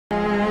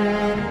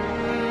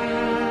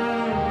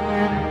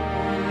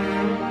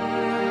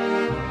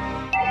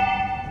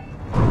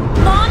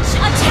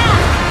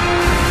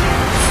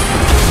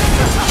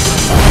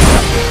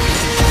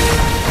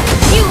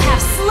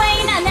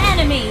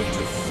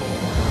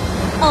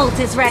Ult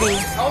is ready.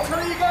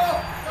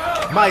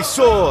 My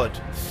sword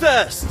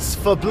thirsts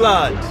for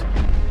blood.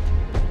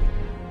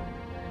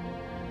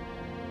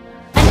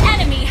 An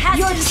enemy has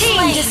your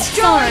team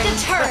destroyed a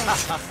turret.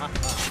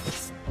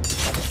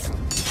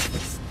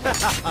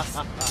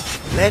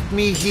 Let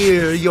me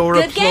hear your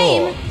Good applause.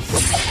 game.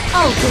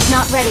 Ult is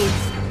not ready.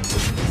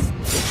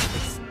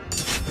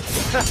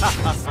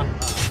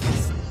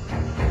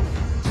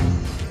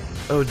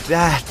 Oh,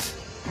 that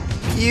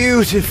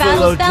beautiful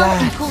Battle spell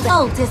Odat. and cooldown.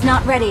 Ult is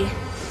not ready.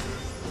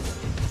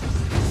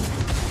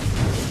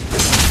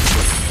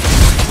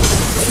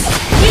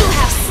 You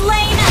have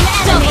slain an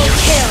enemy. Double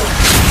kill.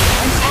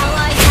 An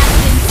ally has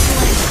been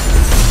slain.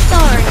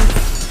 Sorry.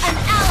 An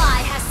ally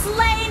has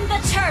slain the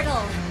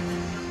turtle.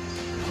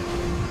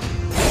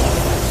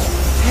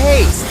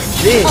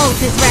 Taste this.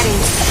 Ult is ready.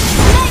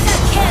 Mega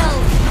kill.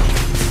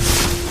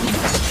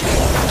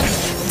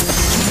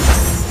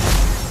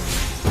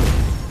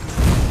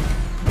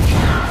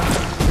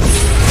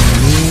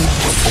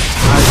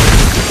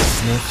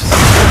 Sniffs the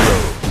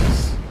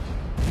rose.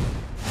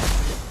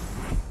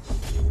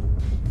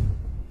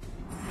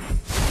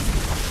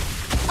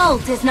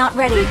 Ult is not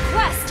ready.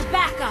 Request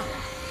backup.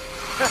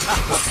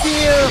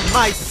 Fear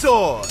my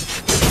sword.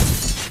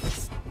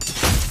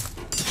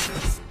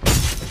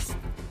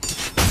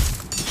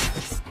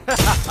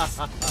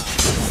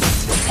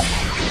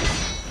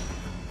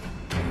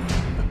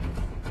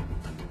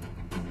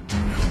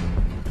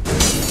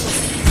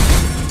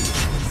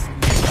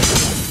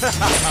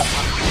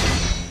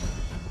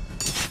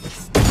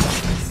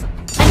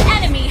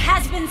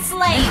 Has been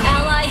slain. An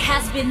ally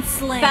has been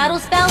slain. Battle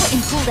spell in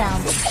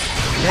cooldown.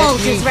 Let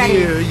Ult me is ready.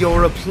 hear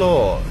your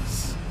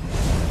applause.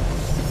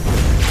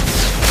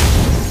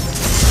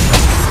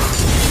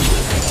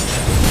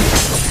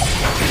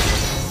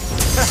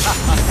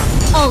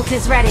 Ult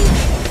is ready.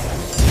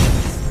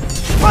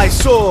 My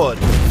sword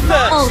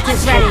thirsts Ult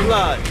is for ready.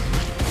 blood.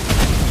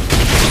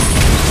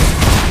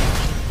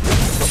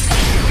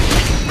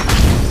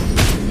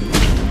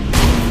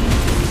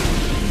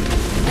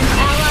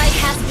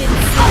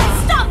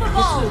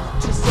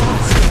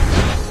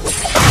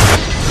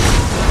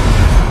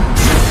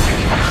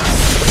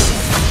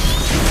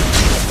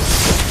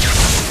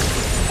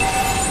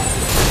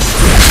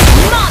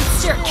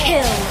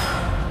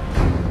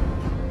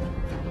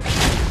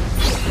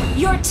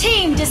 Your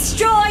team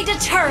destroyed a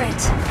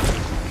turret!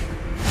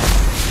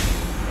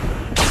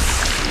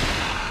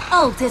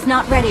 Ult is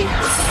not ready. Enemy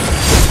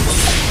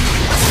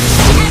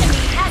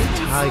has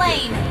been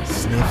slain!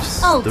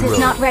 Sniffs Ult the is road.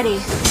 not ready.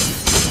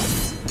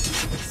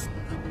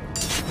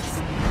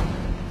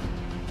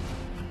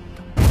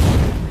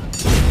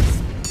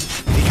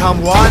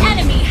 Become one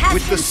Enemy has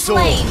with been the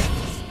sword. slain!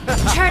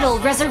 Turtle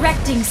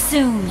resurrecting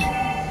soon!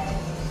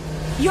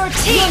 Your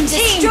team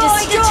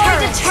destroyed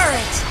a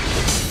turret!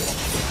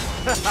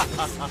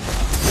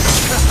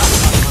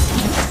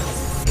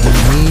 And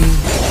me,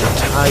 the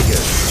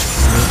tiger,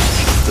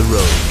 sniffs the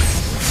road.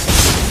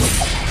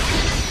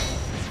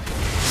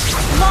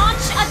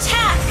 Launch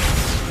attack!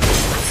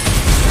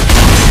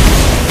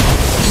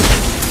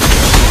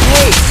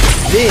 Hey,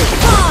 this!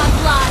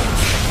 Godlike!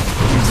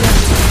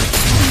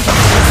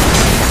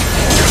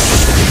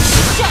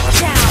 Shut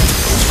down!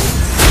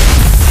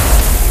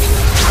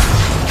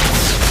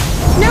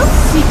 No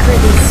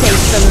secret is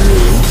safe from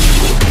me.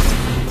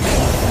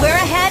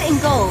 We're ahead in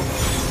gold.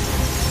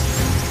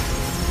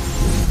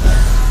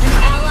 An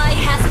ally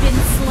has been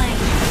slain.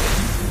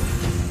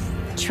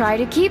 Try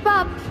to keep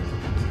up,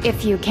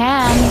 if you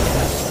can.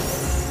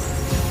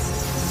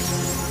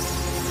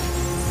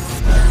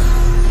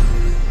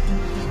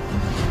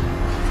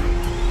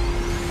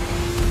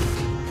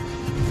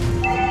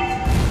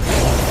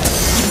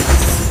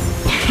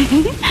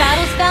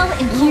 Battle spell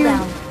in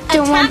cooldown.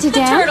 Don't Attack want to the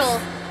dance? turtle.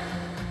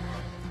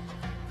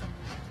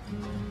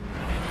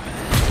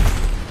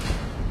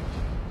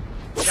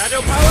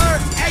 Shadow power,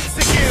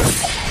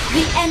 execute!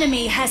 The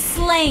enemy has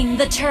slain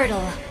the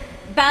turtle.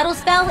 Battle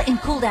spell in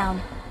cooldown.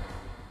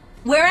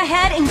 We're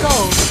ahead in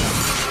gold.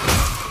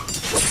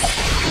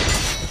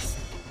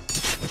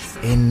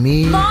 In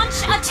me, Launch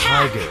the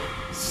attack! tiger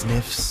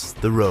sniffs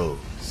the rose.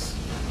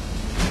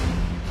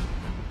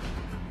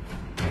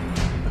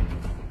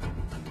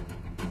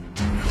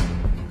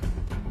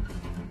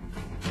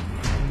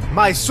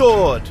 My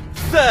sword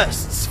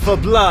thirsts for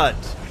blood.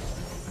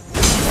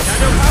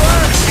 Shadow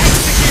power,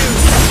 execute!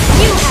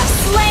 You have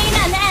slain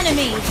an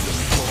enemy.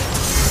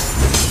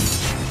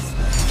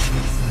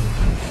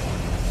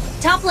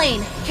 Top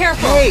lane,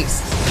 careful.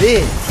 Taste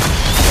this!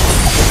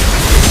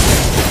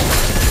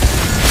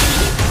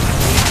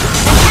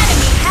 An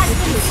enemy has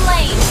been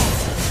slain.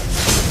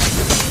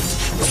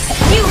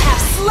 You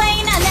have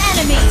slain an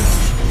enemy.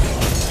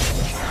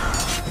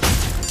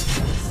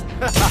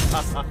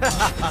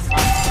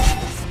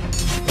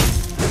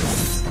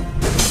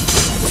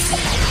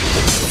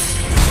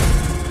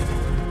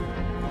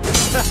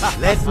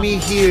 Let me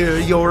hear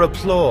your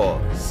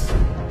applause.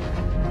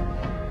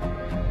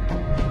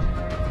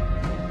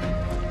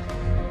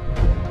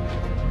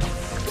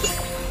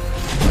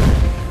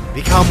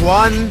 Become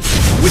one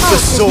with the Ult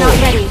is sword.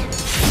 not ready.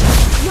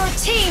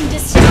 team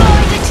destroyed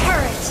the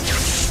turret!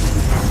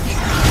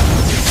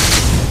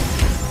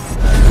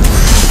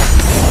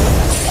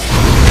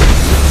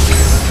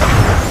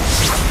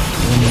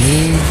 In me,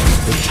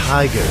 the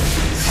tiger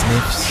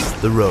sniffs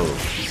the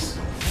rose.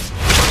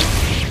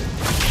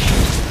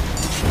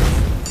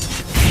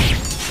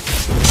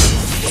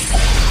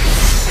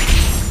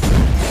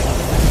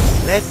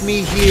 Let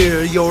me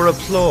hear your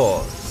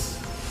applause.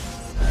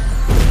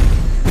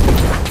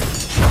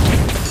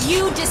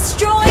 You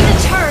destroy the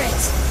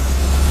turret!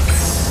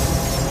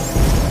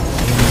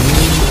 In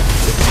me,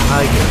 the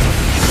tiger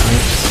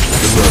sniffs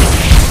the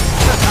rose.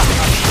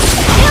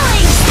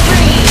 Killing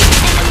spree!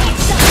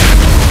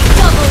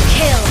 Double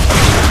kill!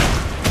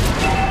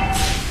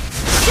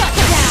 Shut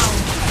down!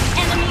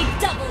 Enemy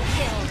double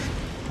kill!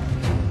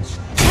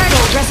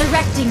 Turtle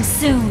resurrecting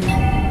soon!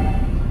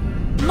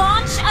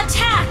 Launch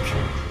attack!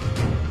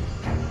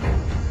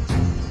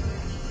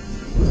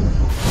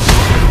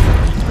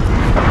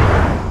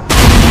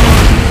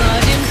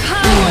 Blood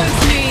empowers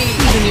me!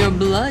 Even your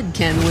blood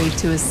can't wait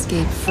to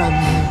escape from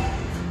you.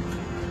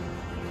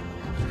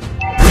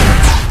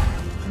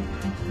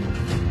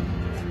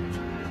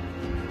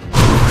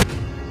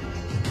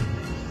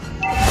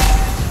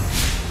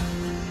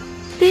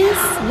 This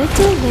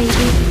little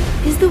lady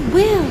is the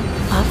will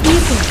of the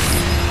abyss.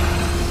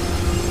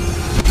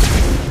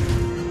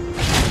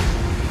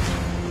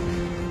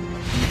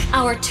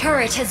 Our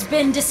turret has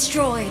been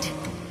destroyed.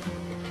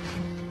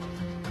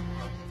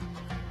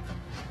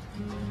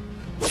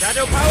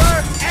 Shadow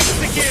power,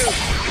 execute!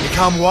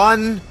 Become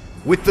one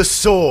with the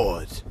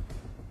sword.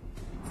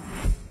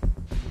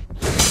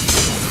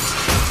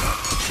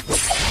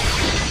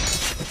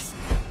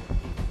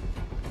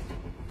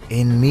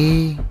 In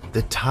me,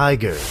 the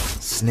tiger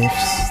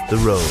sniffs the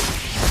rose.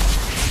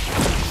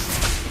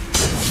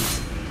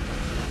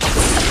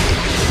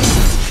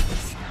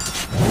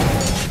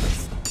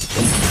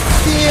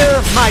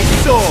 Fear my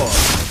sword!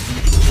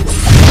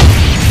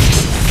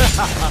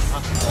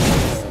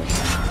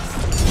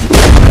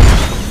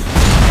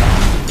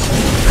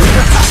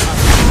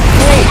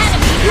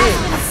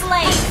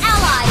 Slain!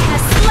 Ally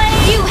has slain!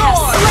 You have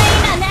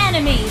slain an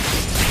enemy!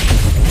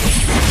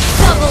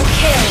 Double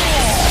kill!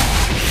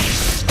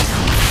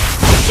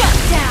 Shut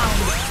down!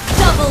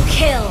 Double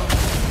kill!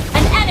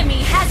 An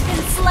enemy has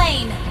been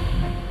slain!